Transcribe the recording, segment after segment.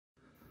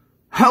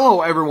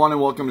Hello everyone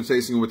and welcome to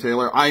Tasting with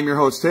Taylor. I'm your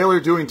host Taylor,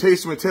 doing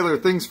Tasting with Taylor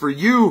things for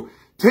you,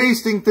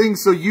 tasting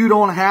things so you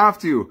don't have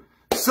to.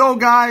 So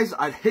guys,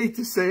 I'd hate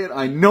to say it,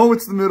 I know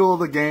it's the middle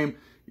of the game,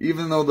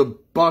 even though the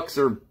Bucks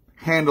are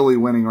handily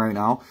winning right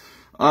now.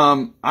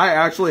 I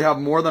actually have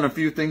more than a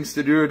few things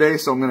to do today,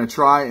 so I'm going to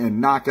try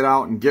and knock it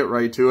out and get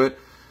right to it.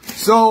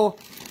 So,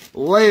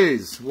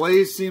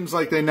 Lay's seems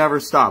like they never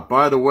stop.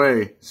 By the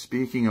way,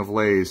 speaking of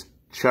Lay's,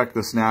 check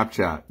the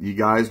Snapchat. You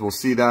guys will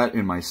see that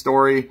in my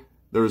story.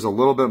 There's a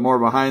little bit more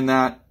behind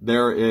that.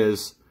 There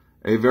is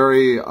a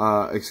very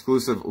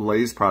exclusive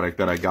Lay's product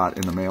that I got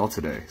in the mail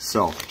today.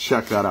 So,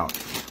 check that out.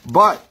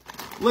 But,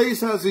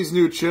 Lay's has these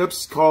new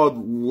chips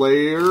called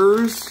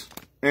Layers,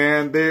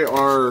 and they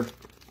are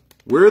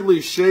weirdly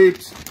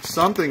shaped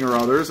something or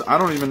others. I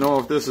don't even know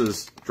if this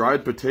is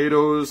dried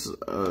potatoes,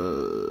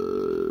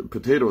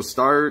 potato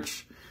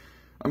starch.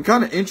 I'm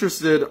kind of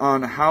interested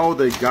on how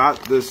they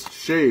got this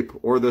shape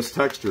or this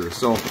texture.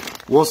 So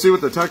we'll see what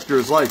the texture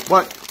is like.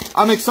 But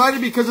I'm excited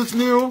because it's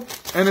new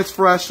and it's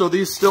fresh. So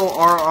these still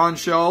are on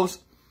shelves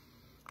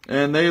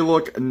and they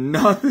look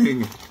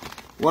nothing.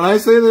 When I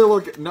say they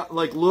look,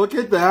 like, look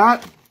at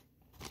that.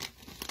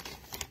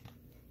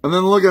 And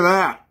then look at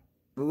that.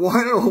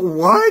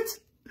 What?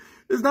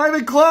 It's not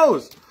even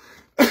close.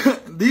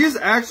 These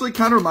actually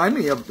kind of remind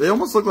me of, they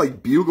almost look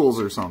like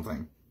bugles or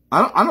something.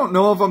 I don't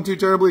know if I'm too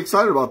terribly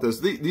excited about this.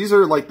 These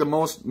are like the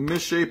most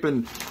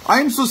misshapen. I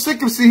am so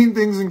sick of seeing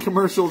things in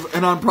commercials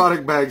and on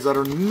product bags that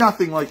are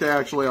nothing like they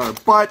actually are.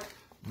 But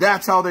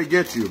that's how they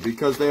get you,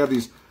 because they have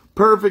these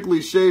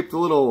perfectly shaped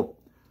little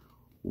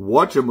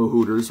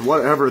whatchamahooters,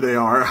 whatever they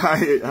are.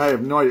 I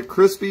have no idea.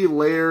 Crispy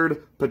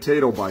layered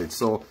potato bites.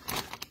 So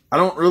I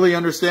don't really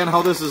understand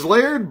how this is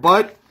layered,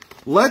 but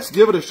let's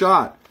give it a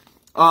shot.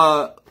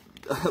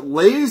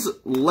 Lay's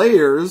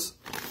Layers,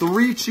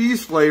 3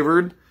 cheese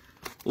flavored.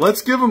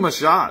 Let's give them a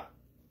shot.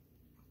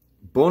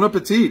 Bon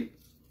appetit.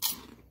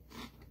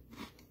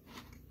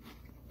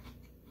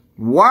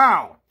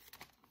 Wow.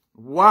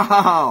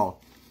 Wow.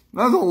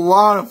 That's a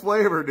lot of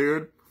flavor,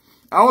 dude.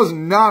 I was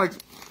not,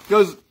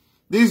 because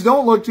these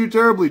don't look too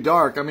terribly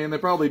dark. I mean, they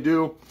probably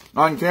do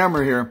on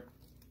camera here,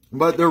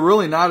 but they're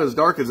really not as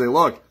dark as they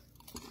look.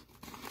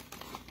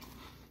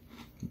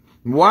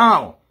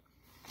 Wow.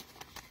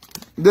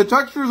 The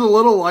texture is a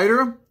little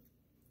lighter,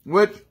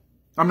 which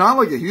I'm not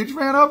like a huge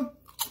fan of.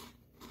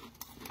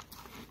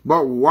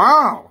 But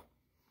wow,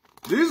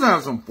 these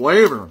have some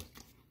flavor.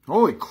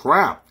 Holy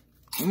crap.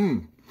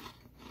 These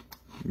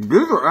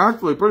are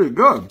actually pretty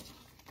good.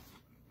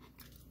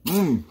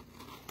 The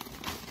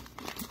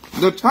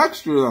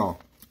texture though,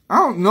 I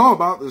don't know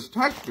about this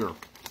texture,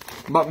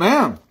 but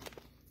man,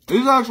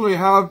 these actually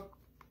have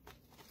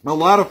a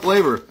lot of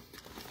flavor.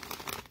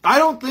 I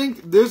don't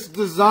think this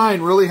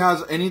design really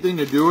has anything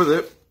to do with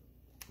it,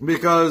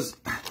 because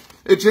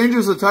it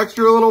changes the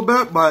texture a little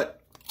bit, but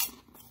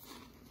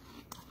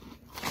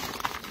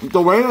the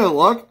way they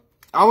look,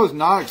 I was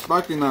not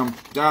expecting them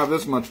to have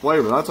this much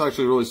flavor. That's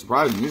actually really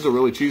surprising. These are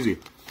really cheesy.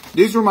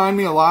 These remind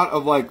me a lot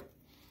of like,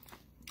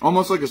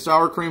 almost like a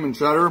sour cream and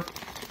cheddar.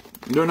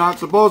 They're not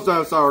supposed to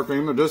have sour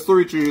cream. They're just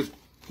 3 cheese.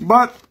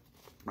 But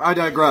I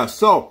digress.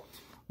 So,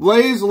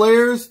 Lay's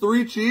Layers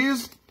 3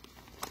 cheese.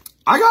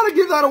 I gotta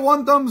give that a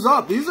 1 thumbs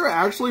up. These are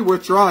actually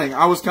worth trying.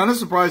 I was kind of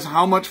surprised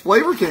how much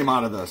flavor came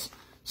out of this.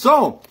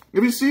 So,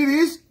 if you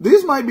see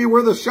these might be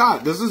worth a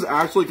shot. This is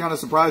actually kind of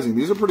surprising.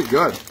 These are pretty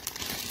good.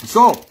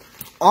 So,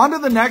 on to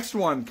the next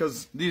one,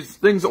 because these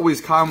things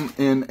always come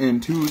in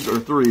 2s or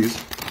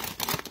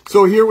 3s.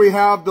 So here we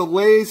have the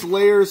Lay's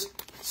Layers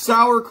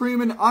Sour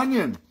Cream and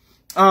Onion.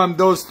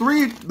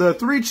 The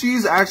 3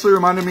 cheese actually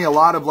reminded me a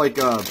lot of like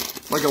a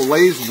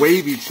Lay's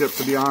wavy chip,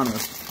 to be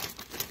honest.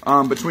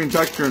 Between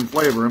texture and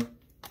flavor.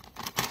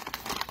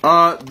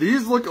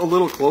 These look a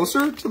little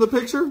closer to the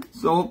picture.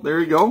 So there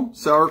you go.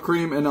 Sour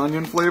cream and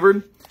onion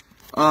flavored.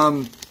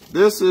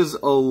 This is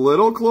a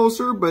little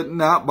closer, but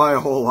not by a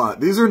whole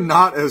lot. These are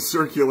not as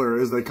circular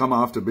as they come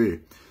off to be.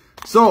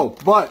 So,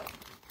 but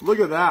look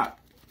at that.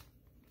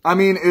 I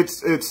mean,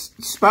 it's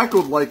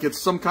speckled like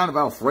it's some kind of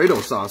Alfredo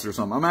sauce or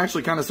something. I'm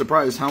actually kind of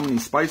surprised how many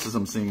spices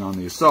I'm seeing on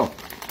these. So,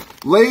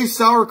 Lay's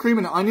Sour Cream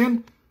and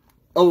Onion.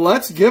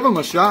 Let's give them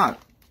a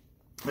shot.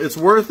 It's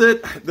worth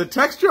it. The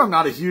texture I'm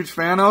not a huge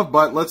fan of,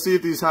 but let's see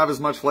if these have as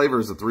much flavor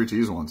as the 3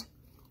 cheese ones.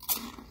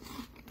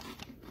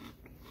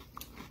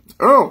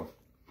 Oh.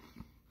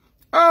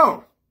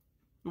 Oh.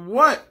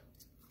 What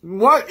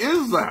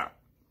is that?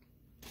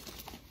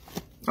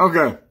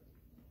 Okay.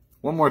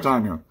 One more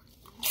time here.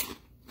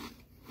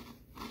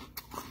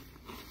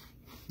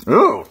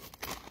 Oh.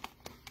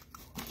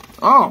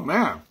 Oh,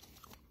 man.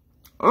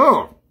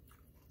 Oh.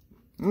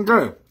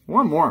 Okay.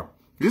 One more.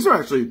 These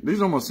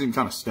almost seem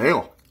kind of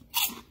stale.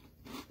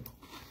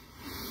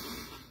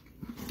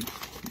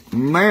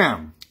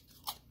 Man.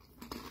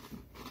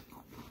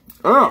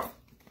 Oh.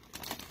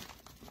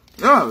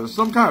 Yeah, there's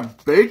some kind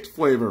of baked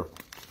flavor.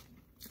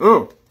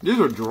 Oh,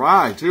 these are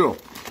dry too.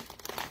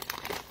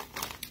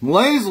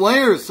 Lay's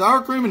Layers,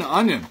 sour cream and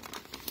onion.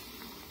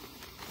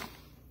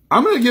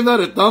 I'm going to give that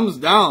a thumbs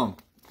down.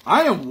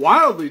 I am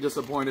wildly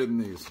disappointed in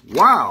these.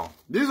 Wow.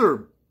 These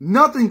are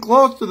nothing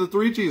close to the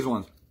 3 cheese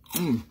ones.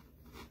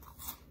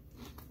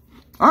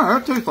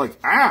 Alright, that tastes like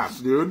ass,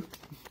 dude.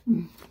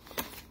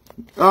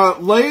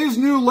 Lay's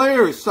new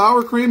layers,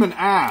 sour cream and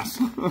ass.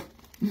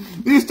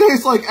 These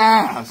taste like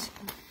ass.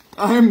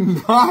 I'm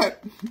not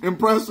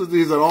impressed with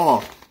these at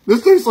all.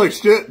 This tastes like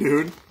shit,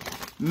 dude.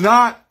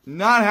 Not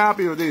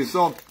happy with these.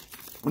 So,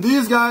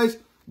 these guys,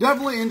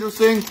 definitely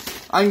interesting.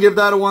 I can give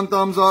that a 1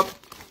 thumbs up.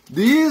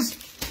 These,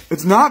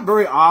 it's not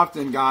very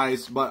often,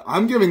 guys, but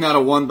I'm giving that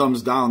a 1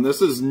 thumbs down.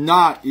 This is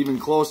not even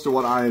close to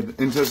what I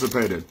had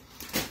anticipated.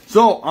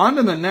 So, on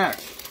to the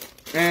next.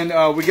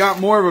 And we got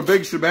more of a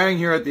big shebang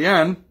here at the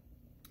end.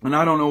 And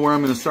I don't know where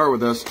I'm going to start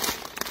with this.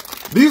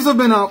 These have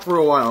been out for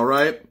a while,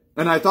 right?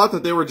 And I thought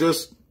that they were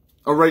just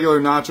a regular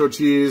nacho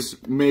cheese.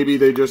 Maybe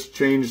they just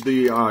changed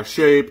the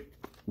shape,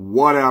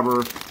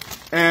 whatever.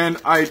 And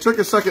I took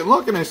a second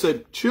look and I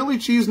said, chili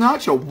cheese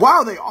nacho.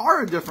 Wow, they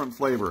are a different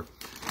flavor.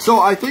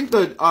 So I think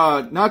that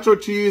nacho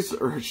cheese,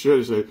 or should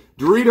I say,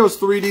 Doritos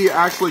 3D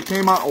actually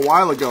came out a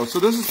while ago. So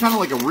this is kind of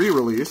like a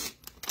re-release.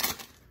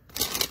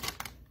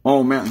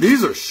 Oh man,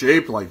 these are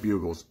shaped like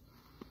bugles.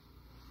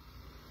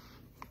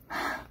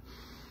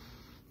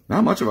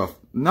 Not much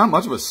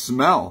of a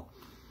smell.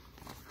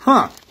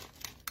 Huh.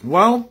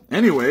 Well,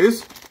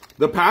 anyways,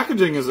 the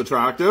packaging is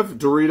attractive.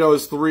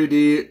 Doritos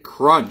 3D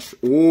Crunch.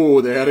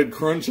 Oh, they added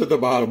crunch at the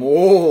bottom.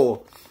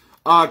 Oh.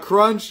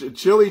 Crunch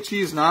chili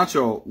cheese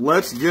nacho.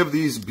 Let's give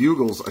these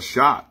bugles a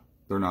shot.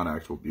 They're not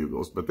actual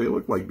bugles, but they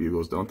look like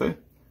bugles, don't they?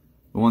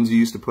 The ones you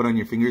used to put on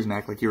your fingers and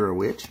act like you were a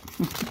witch.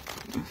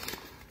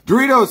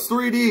 Doritos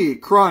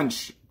 3D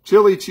Crunch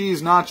chili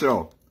cheese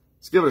nacho.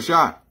 Let's give it a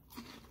shot.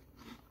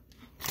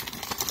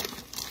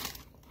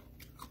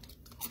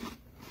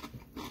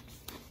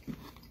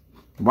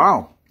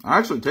 Wow, I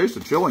actually taste the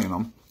chili in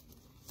them.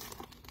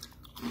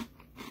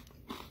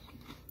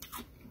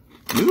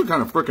 These are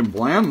kind of freaking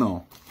bland,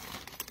 though.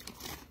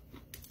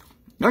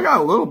 They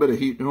got a little bit of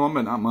heat to them,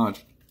 but not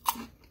much.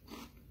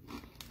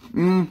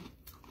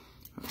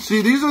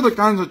 See, these are the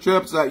kinds of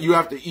chips that you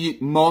have to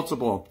eat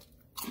multiple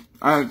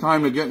at a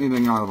time to get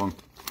anything out of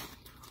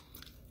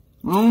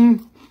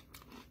them.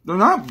 They're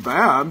not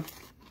bad,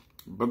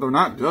 but they're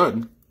not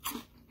good.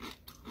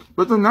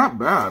 But they're not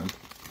bad.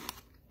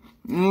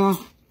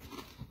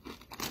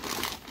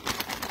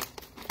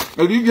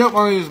 If you get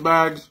one of these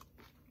bags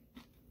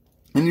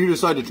and you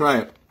decide to try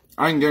it,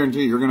 I can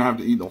guarantee you're going to have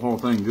to eat the whole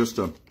thing just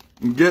to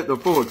get the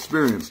full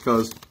experience,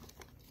 because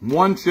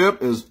one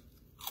chip is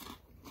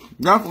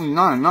definitely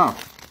not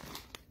enough.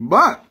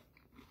 But,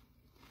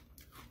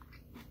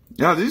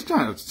 yeah, these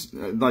kind of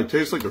like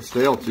taste like they're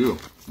stale too.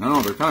 I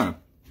don't know,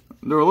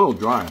 they're a little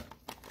dry.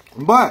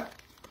 But,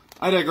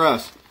 I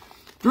digress.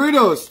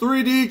 Doritos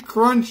 3D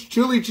Crunch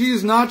Chili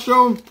Cheese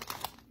Nacho.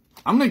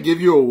 I'm going to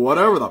give you a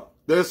whatever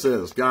this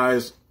is,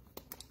 guys.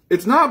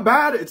 It's not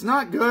bad. It's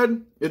not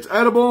good. It's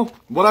edible.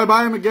 Would I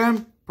buy them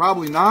again?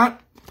 Probably not.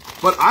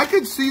 But I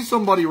could see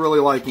somebody really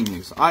liking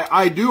these.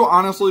 I do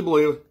honestly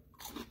believe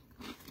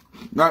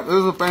that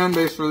there's a fan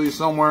base for these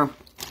somewhere.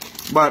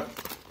 But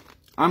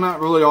I'm not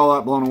really all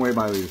that blown away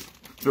by these.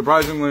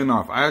 Surprisingly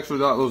enough. I actually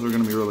thought those were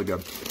going to be really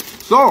good.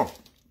 So,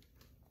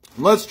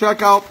 let's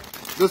check out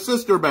the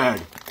sister bag.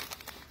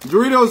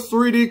 Doritos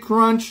 3D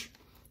Crunch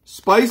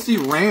Spicy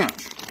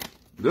Ranch.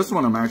 This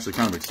one I'm actually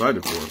kind of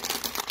excited for.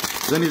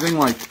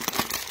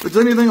 If it's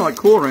anything like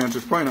Cool Ranch,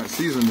 it's probably not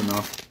seasoned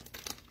enough.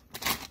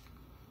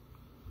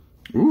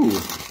 Ooh.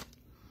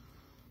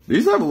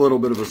 These have a little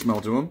bit of a smell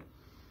to them.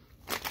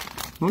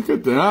 Look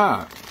at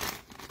that.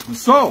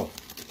 So,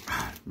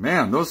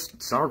 man, those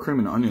sour cream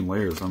and onion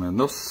layers, I mean,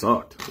 those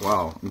sucked.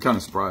 Wow, I'm kind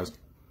of surprised.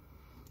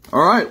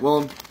 Alright,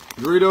 well,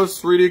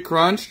 Doritos 3D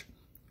Crunch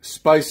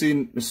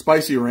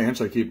Spicy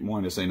Ranch. I keep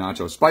wanting to say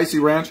nacho. Spicy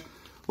Ranch.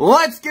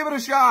 Let's give it a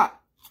shot.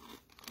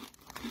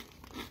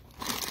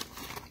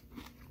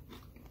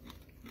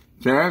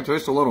 Okay, it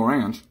tastes a little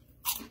ranch.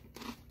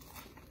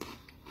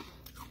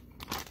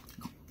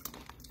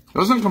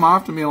 Doesn't come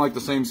off to me like the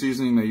same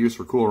seasoning they use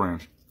for Cool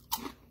Ranch.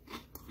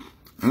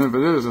 And if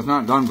it is, it's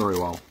not done very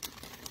well.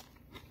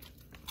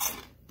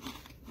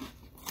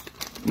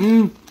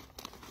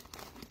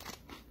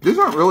 These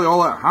aren't really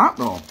all that hot,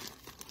 though.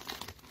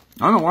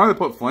 I don't know why they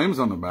put flames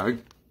on the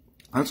bag.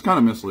 That's kind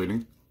of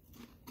misleading.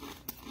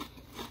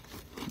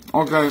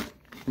 Okay,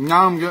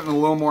 now I'm getting a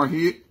little more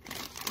heat.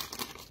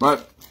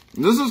 But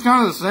this is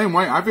kind of the same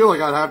way. I feel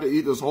like I'd have to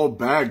eat this whole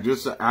bag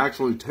just to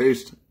actually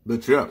taste the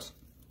chips.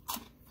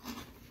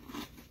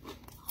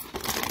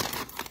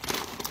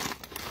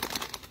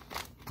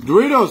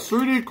 Doritos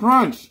 3D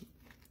Crunch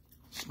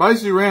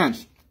Spicy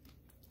Ranch.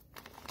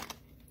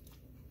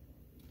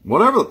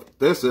 Whatever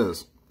this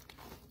is.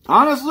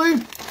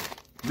 Honestly,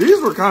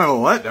 these were kind of a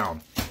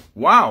letdown.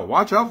 Wow,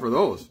 watch out for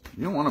those.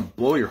 You don't want to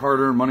blow your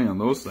hard-earned money on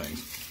those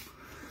things.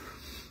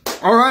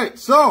 Alright,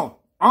 so,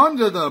 on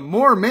to the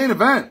more main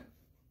event.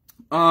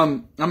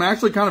 I'm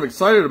actually kind of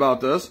excited about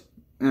this,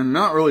 and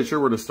not really sure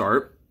where to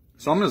start.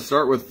 So I'm going to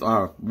start with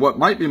what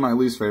might be my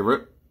least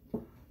favorite.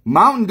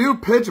 Mountain Dew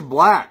Pitch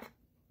Black.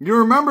 You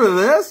remember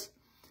this?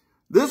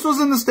 This was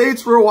in the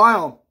States for a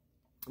while.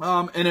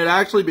 And it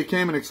actually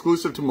became an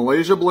exclusive to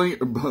Malaysia,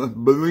 believe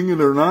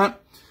it or not.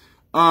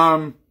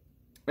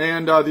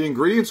 The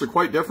ingredients are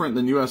quite different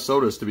than U.S.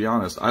 sodas, to be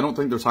honest. I don't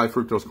think there's high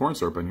fructose corn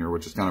syrup in here,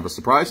 which is kind of a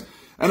surprise.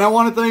 And I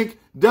want to thank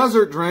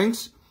Desert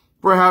Drinks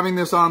for having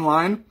this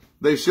online.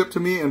 They shipped to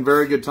me in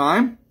very good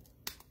time.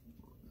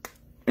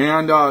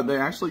 And they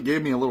actually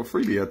gave me a little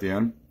freebie at the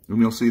end.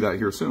 And you'll see that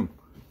here soon.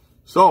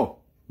 So,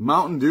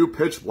 Mountain Dew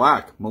Pitch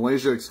Black,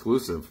 Malaysia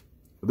exclusive.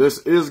 This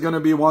is going to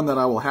be one that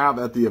I will have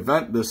at the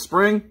event this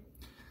spring.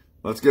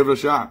 Let's give it a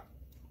shot.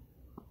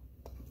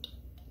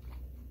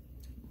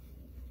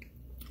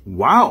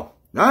 Wow,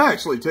 that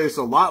actually tastes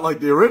a lot like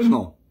the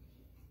original.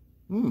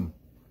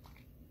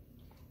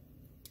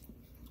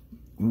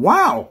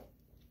 Wow,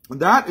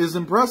 that is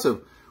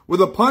impressive.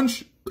 With a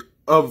punch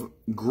of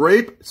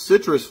grape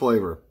citrus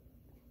flavor.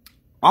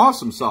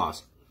 Awesome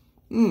sauce.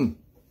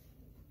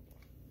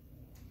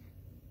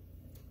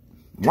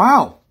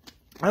 Wow,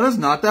 that is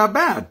not that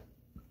bad.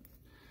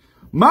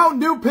 Mountain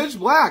Dew Pitch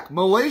Black,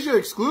 Malaysia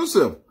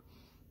exclusive.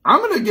 I'm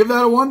going to give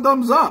that a 1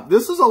 thumbs up.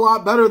 This is a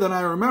lot better than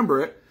I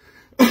remember it.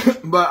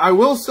 But I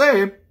will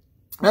say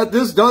that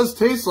this does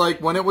taste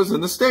like when it was in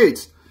the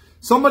States.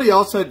 Somebody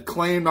else had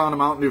claimed on a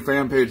Mountain Dew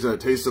fan page that it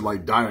tasted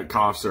like Diet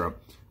cough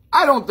syrup.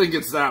 I don't think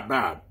it's that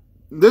bad.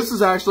 This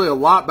is actually a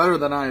lot better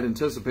than I had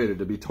anticipated,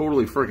 to be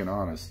totally freaking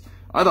honest.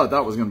 I thought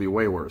that was going to be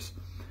way worse.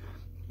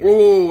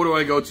 Oh, what do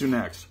I go to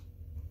next?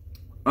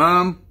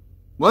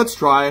 Let's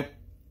try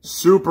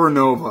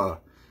Supernova.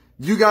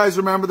 You guys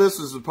remember this?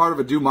 This was part of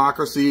a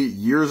Democracy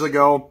years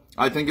ago.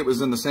 I think it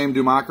was in the same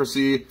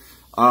Democracy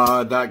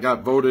that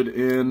got voted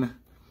in.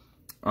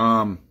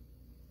 Oh,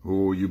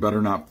 you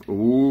better not.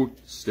 Ooh,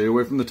 stay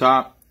away from the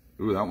top.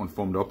 Ooh, that one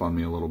foamed up on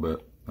me a little bit.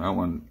 That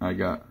one, I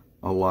got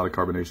a lot of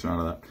carbonation out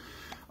of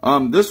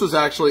that. This was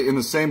actually in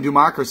the same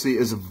Democracy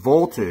as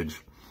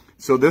Voltage.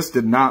 So this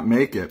did not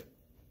make it.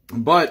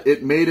 But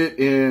it made it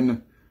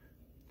in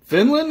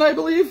Finland, I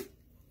believe.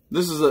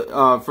 This is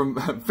from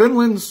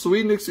Finland,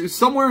 Sweden,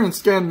 somewhere in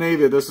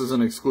Scandinavia. This is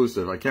an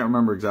exclusive. I can't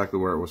remember exactly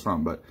where it was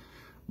from, but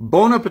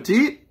Bon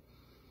Appetit.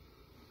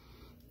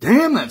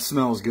 Damn, that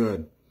smells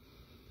good.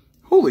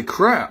 Holy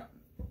crap.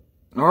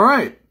 All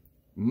right.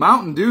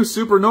 Mountain Dew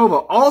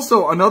Supernova.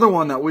 Also another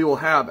one that we will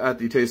have at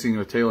the Tasting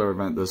with Taylor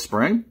event this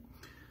spring.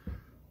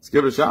 Let's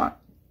give it a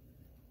shot.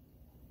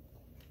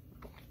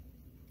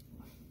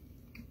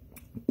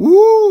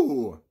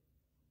 Ooh.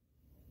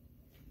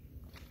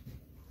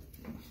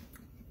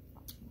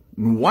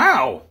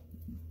 Wow.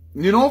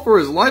 You know, for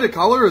as light a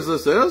color as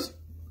this is.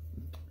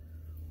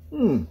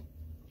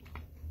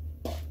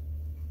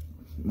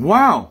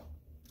 Wow.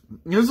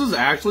 This is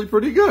actually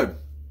pretty good.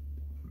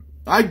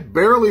 I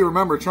barely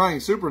remember trying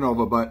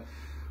Supernova, but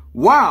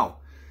wow.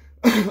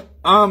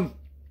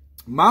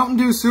 Mountain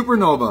Dew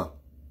Supernova.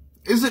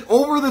 Is it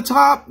over the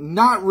top?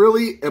 Not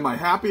really. Am I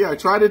happy I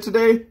tried it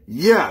today?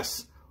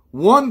 Yes.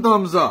 1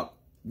 thumbs up.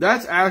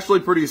 That's actually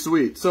pretty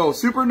sweet. So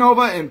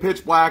Supernova and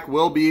Pitch Black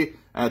will be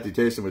at the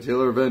Tasting with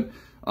Taylor event,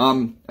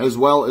 as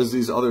well as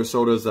these other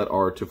sodas that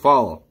are to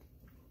follow.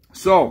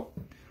 So,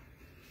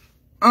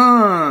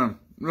 the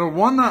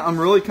one that I'm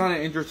really kind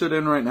of interested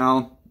in right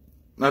now,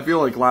 I feel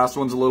like last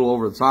one's a little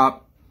over the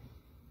top.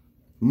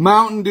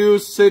 Mountain Dew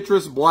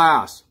Citrus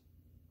Blast.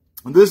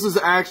 This is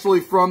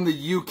actually from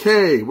the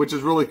UK, which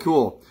is really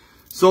cool.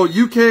 So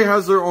UK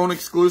has their own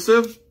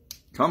exclusive.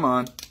 Come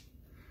on.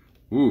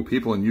 Ooh,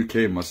 people in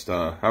UK must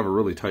have a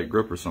really tight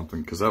grip or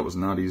something, because that was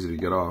not easy to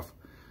get off.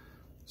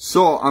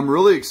 So I'm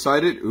really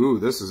excited. Ooh,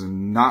 this is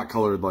not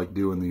colored like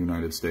Dew in the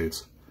United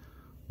States.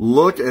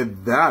 Look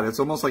at that. It's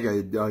almost like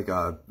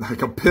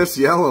a piss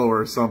yellow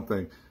or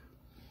something.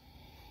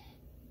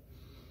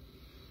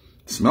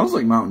 It smells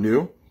like Mountain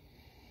Dew.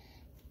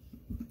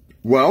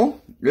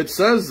 Well, it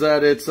says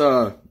that it's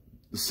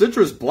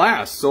Citrus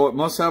Blast, so it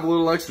must have a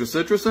little extra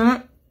citrus in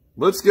it.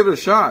 Let's give it a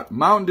shot.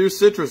 Mountain Dew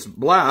Citrus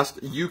Blast,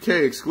 UK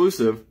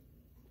exclusive.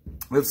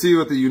 Let's see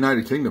what the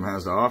United Kingdom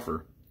has to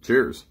offer.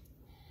 Cheers.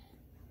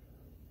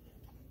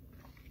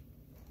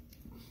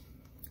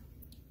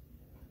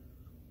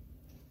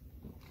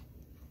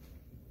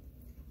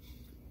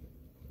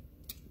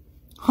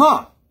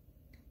 Huh.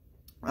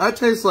 That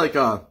tastes like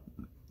a...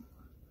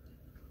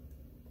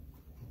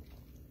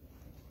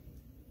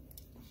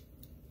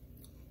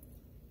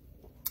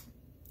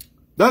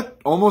 That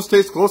almost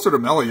tastes closer to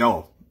Mellow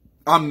Yellow.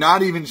 I'm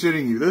not even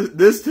shitting you.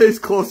 This tastes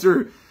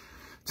closer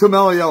to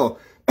Mellow Yellow.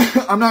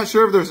 I'm not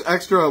sure if there's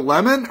extra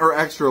lemon or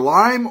extra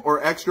lime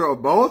or extra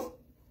of both.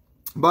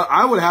 But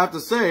I would have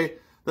to say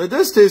that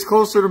this tastes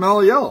closer to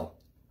Mellow Yellow.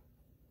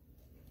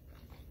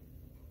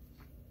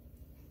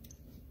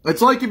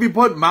 It's like if you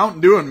put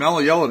Mountain Dew and Mellow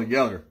Yellow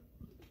together.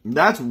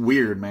 That's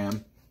weird,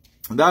 man.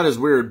 That is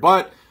weird.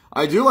 But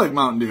I do like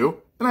Mountain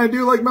Dew and I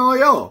do like Mellow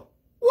Yellow.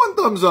 1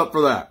 thumbs up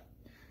for that.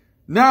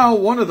 Now,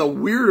 one of the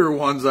weirder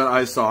ones that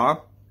I saw.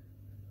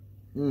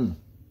 And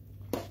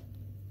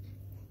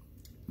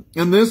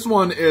this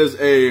one is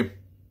a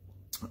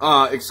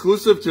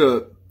exclusive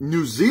to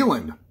New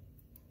Zealand.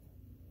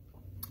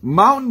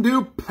 Mountain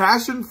Dew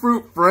Passion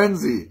Fruit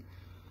Frenzy.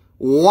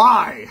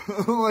 Why?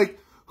 Like,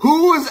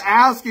 who is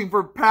asking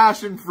for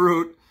passion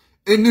fruit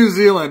in New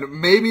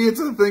Zealand? Maybe it's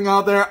a thing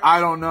out there. I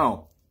don't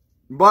know.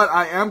 But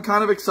I am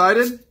kind of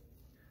excited.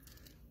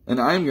 And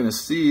I'm going to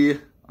see,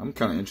 I'm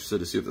kind of interested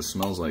to see what this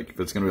smells like. If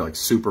it's going to be like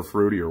super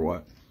fruity or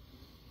what.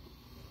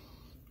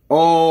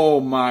 Oh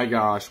my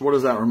gosh. What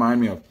does that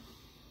remind me of?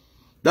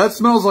 That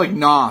smells like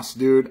NOS,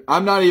 dude.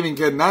 I'm not even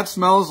kidding. That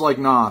smells like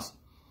NOS.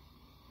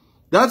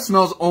 That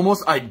smells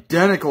almost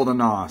identical to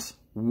NOS.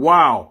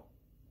 Wow.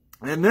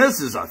 And this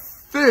is a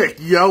thick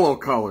yellow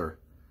color.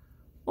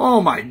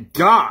 Oh my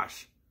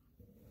gosh.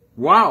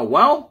 Wow.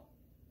 Well,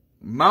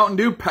 Mountain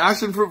Dew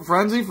Passion Fruit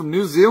Frenzy from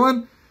New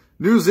Zealand.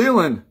 New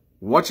Zealand,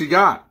 what you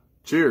got?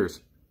 Cheers.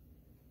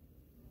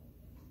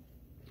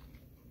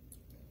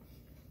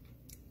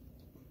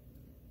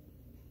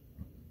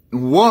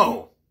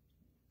 Whoa.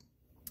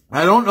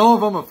 I don't know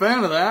if I'm a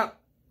fan of that.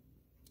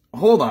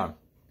 Hold on.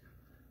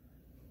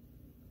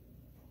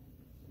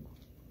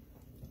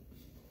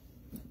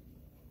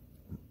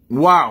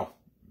 Wow.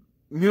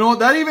 You know what?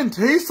 That even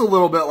tastes a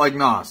little bit like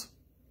NOS.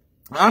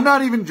 I'm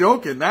not even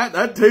joking.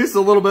 That tastes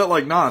a little bit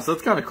like NOS.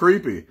 That's kind of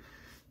creepy.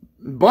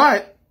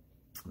 But,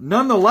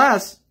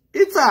 nonetheless,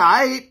 it's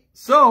alright.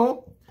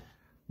 So,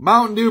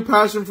 Mountain Dew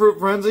Passion Fruit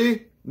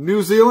Frenzy,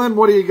 New Zealand,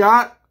 what do you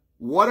got?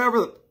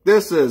 Whatever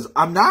this is.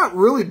 I'm not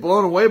really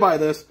blown away by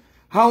this.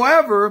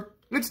 However,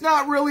 it's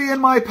not really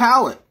in my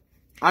palate.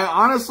 I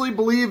honestly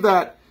believe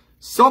that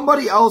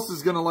somebody else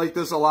is going to like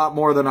this a lot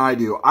more than I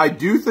do. I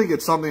do think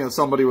it's something that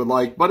somebody would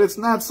like, but it's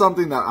not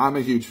something that I'm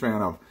a huge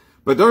fan of.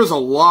 But there's a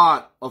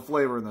lot of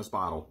flavor in this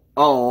bottle.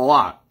 A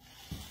lot.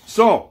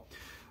 So,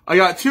 I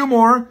got two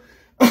more,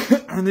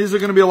 and these are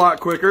going to be a lot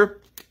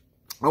quicker.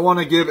 I want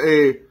to give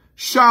a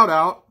shout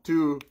out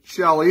to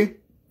Shelly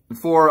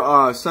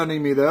for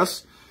sending me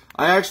this.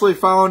 I actually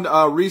found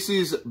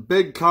Reese's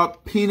Big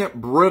Cup Peanut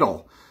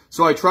Brittle.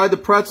 So I tried the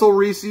pretzel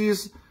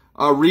Reese's,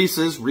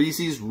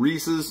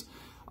 Reese's.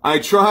 I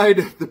tried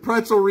the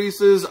pretzel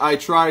Reese's. I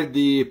tried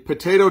the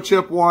potato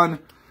chip one.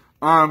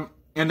 And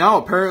now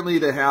apparently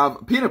they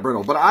have peanut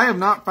brittle. But I have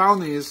not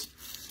found these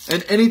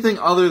in anything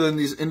other than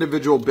these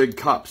individual big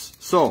cups.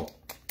 So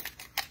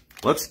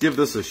let's give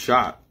this a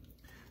shot.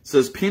 It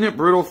says peanut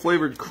brittle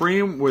flavored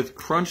cream with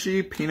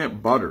crunchy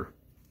peanut butter.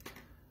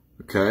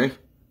 Okay.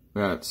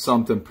 That's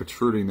something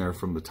protruding there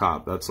from the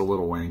top. That's a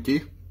little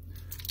wanky.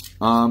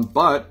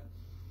 But,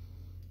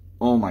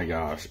 oh my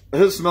gosh.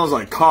 This smells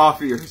like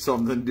coffee or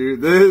something,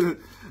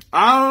 dude.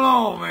 I don't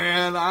know,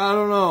 man. I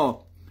don't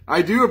know.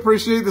 I do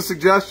appreciate the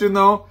suggestion,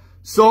 though.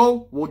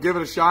 So, we'll give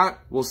it a shot.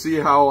 We'll see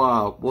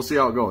how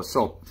it goes.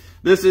 So,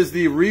 this is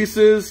the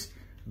Reese's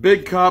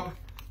Big Cup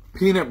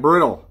Peanut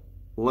Brittle.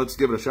 Let's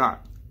give it a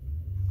shot.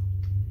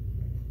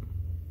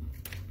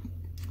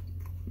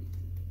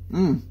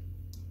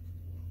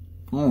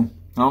 I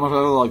almost had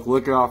to like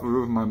lick it off the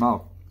roof of my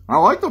mouth. I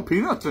like the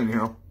peanuts in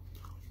here.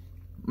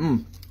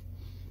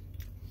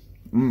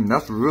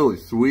 That's really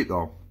sweet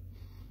though.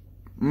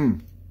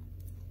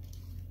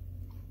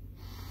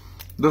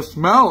 The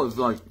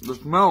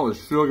smell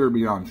is sugar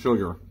beyond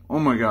sugar. Oh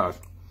my gosh.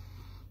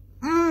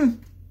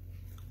 I'm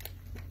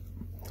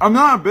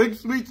not a big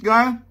sweets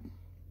guy,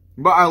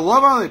 but I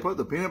love how they put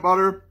the peanut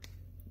butter,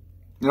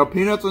 you know,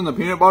 peanuts in the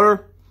peanut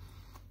butter.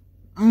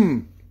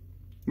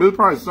 This is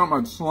probably something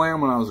I'd slam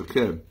when I was a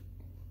kid.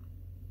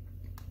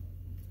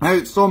 I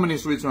ate so many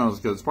sweets when I was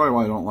a kid. It's probably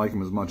why I don't like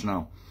them as much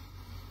now.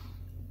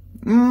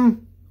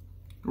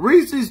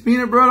 Reese's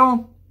Peanut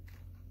Brittle.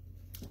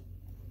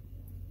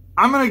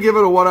 I'm going to give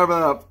it a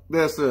whatever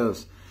this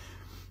is.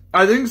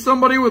 I think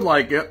somebody would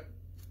like it.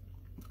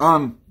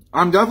 I'm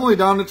definitely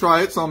down to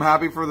try it, so I'm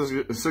happy for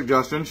the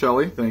suggestion,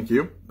 Shelly. Thank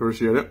you.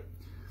 Appreciate it.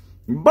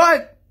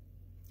 But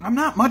I'm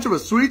not much of a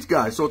sweets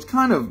guy, so it's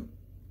kind of,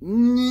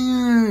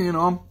 you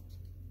know.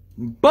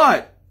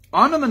 But,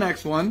 on to the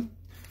next one,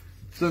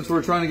 since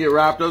we're trying to get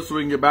wrapped up so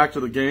we can get back to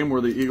the game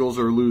where the Eagles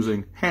are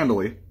losing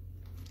handily.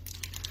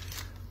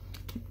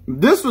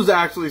 This was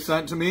actually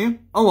sent to me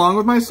along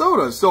with my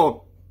soda.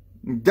 So,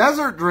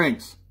 desert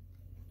drinks.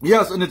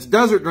 Yes, and it's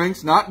desert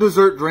drinks, not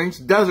dessert drinks,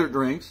 desert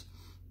drinks.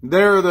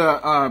 They're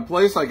the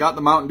place I got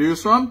the Mountain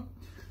Dews from.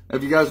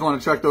 If you guys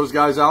want to check those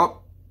guys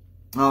out,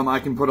 I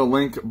can put a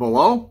link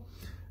below.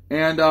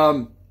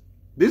 And,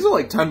 these are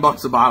like 10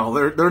 bucks a bottle.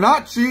 They're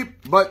not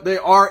cheap, but they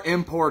are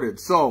imported.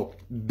 So,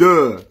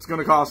 duh. It's going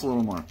to cost a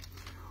little more.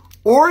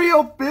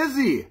 Oreo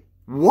Fizzy.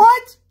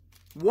 What?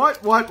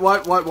 What? I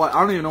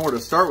don't even know where to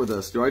start with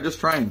this. Do I just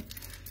try and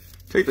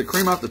take the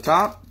cream off the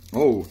top?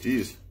 Oh,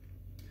 geez.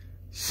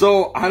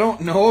 So, I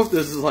don't know if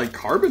this is like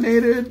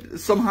carbonated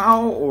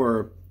somehow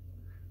or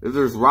if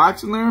there's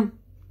rocks in there.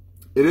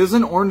 It is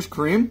an orange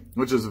cream,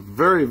 which is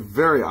very,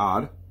 very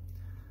odd.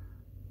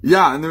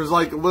 Yeah, and there's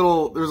like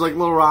little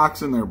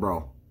rocks in there,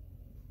 bro.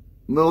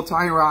 Little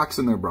tiny rocks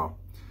in there, bro.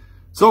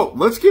 So,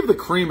 let's give the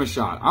cream a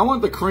shot. I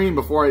want the cream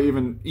before I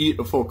even eat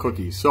a full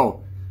cookie.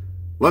 So,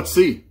 let's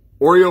see.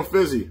 Oreo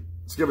Fizzy.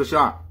 Let's give it a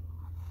shot.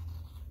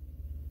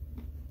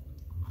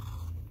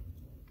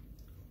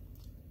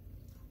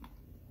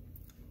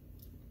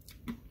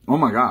 Oh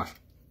my gosh.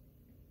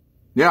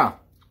 Yeah.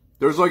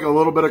 There's like a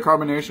little bit of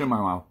carbonation in my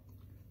mouth.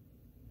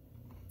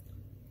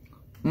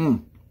 I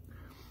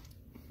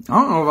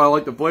don't know if I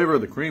like the flavor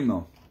of the cream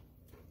though.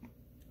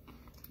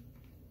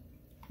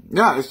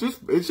 Yeah, it's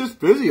just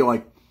fizzy.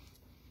 Like,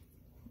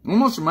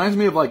 almost reminds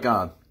me of like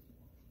one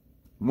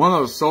of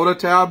those soda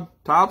tab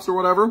tops or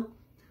whatever.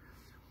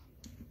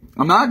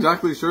 I'm not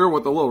exactly sure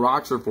what the little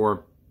rocks are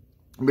for,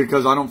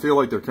 because I don't feel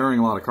like they're carrying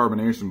a lot of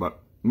carbonation,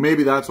 but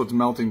maybe that's what's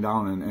melting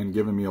down and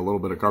giving me a little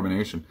bit of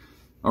carbonation.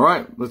 All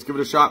right, let's give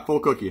it a shot. Full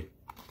cookie.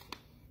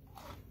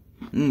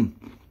 The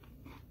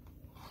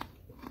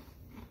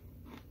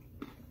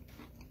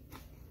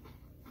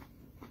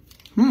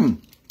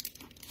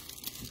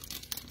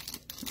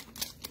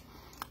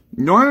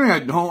only thing I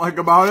don't like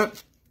about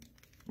it,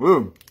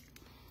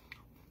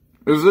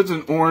 is it's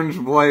an orange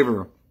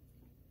flavor.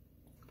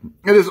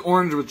 It is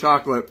orange with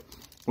chocolate,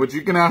 which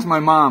you can ask my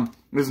mom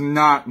is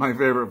not my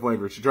favorite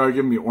flavor. She tried to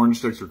give me orange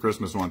sticks for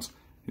Christmas once.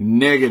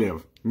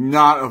 Negative.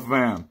 Not a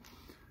fan.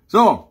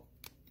 So,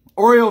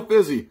 Oreo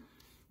Fizzy.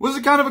 Was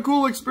it kind of a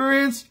cool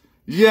experience?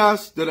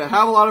 Yes. Did it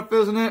have a lot of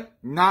fizz in it?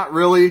 Not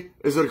really.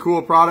 Is it a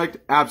cool product?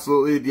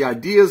 Absolutely. The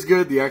idea is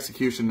good. The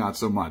execution, not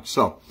so much.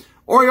 So,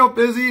 Oreo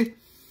Fizzy,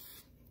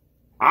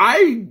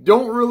 I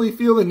don't really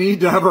feel the need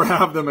to ever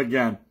have them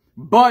again.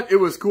 But it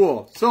was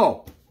cool.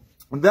 So,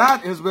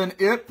 that has been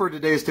it for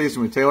today's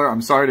Tasting with Taylor.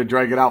 I'm sorry to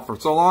drag it out for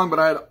so long, but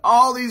I had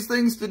all these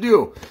things to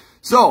do.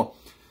 So,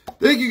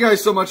 thank you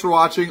guys so much for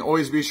watching.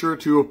 Always be sure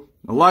to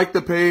like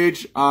the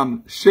page,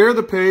 share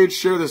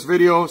this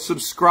video,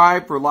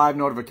 subscribe for live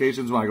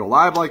notifications when I go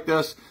live like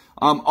this.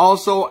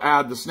 Also,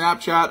 add the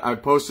Snapchat.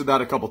 I've posted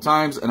that a couple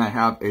times, and I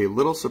have a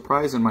little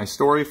surprise in my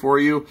story for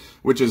you,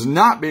 which is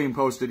not being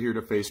posted here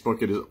to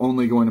Facebook. It is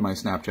only going to my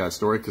Snapchat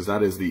story, because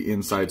that is the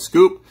inside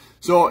scoop.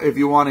 So, if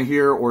you want to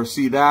hear or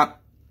see that,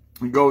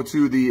 go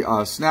to the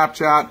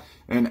Snapchat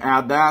and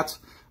add that.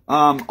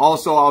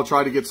 Also, I'll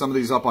try to get some of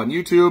these up on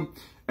YouTube.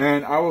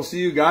 And I will see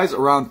you guys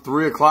around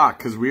 3 o'clock,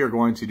 because we are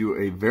going to do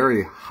a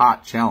very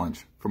hot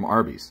challenge from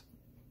Arby's,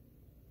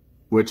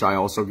 which I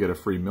also get a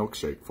free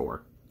milkshake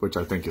for, which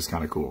I think is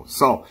kind of cool.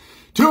 So,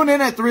 tune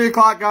in at 3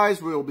 o'clock, guys.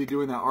 We will be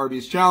doing that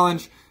Arby's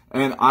challenge,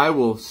 and I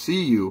will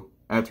see you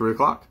at 3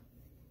 o'clock.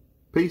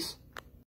 Peace.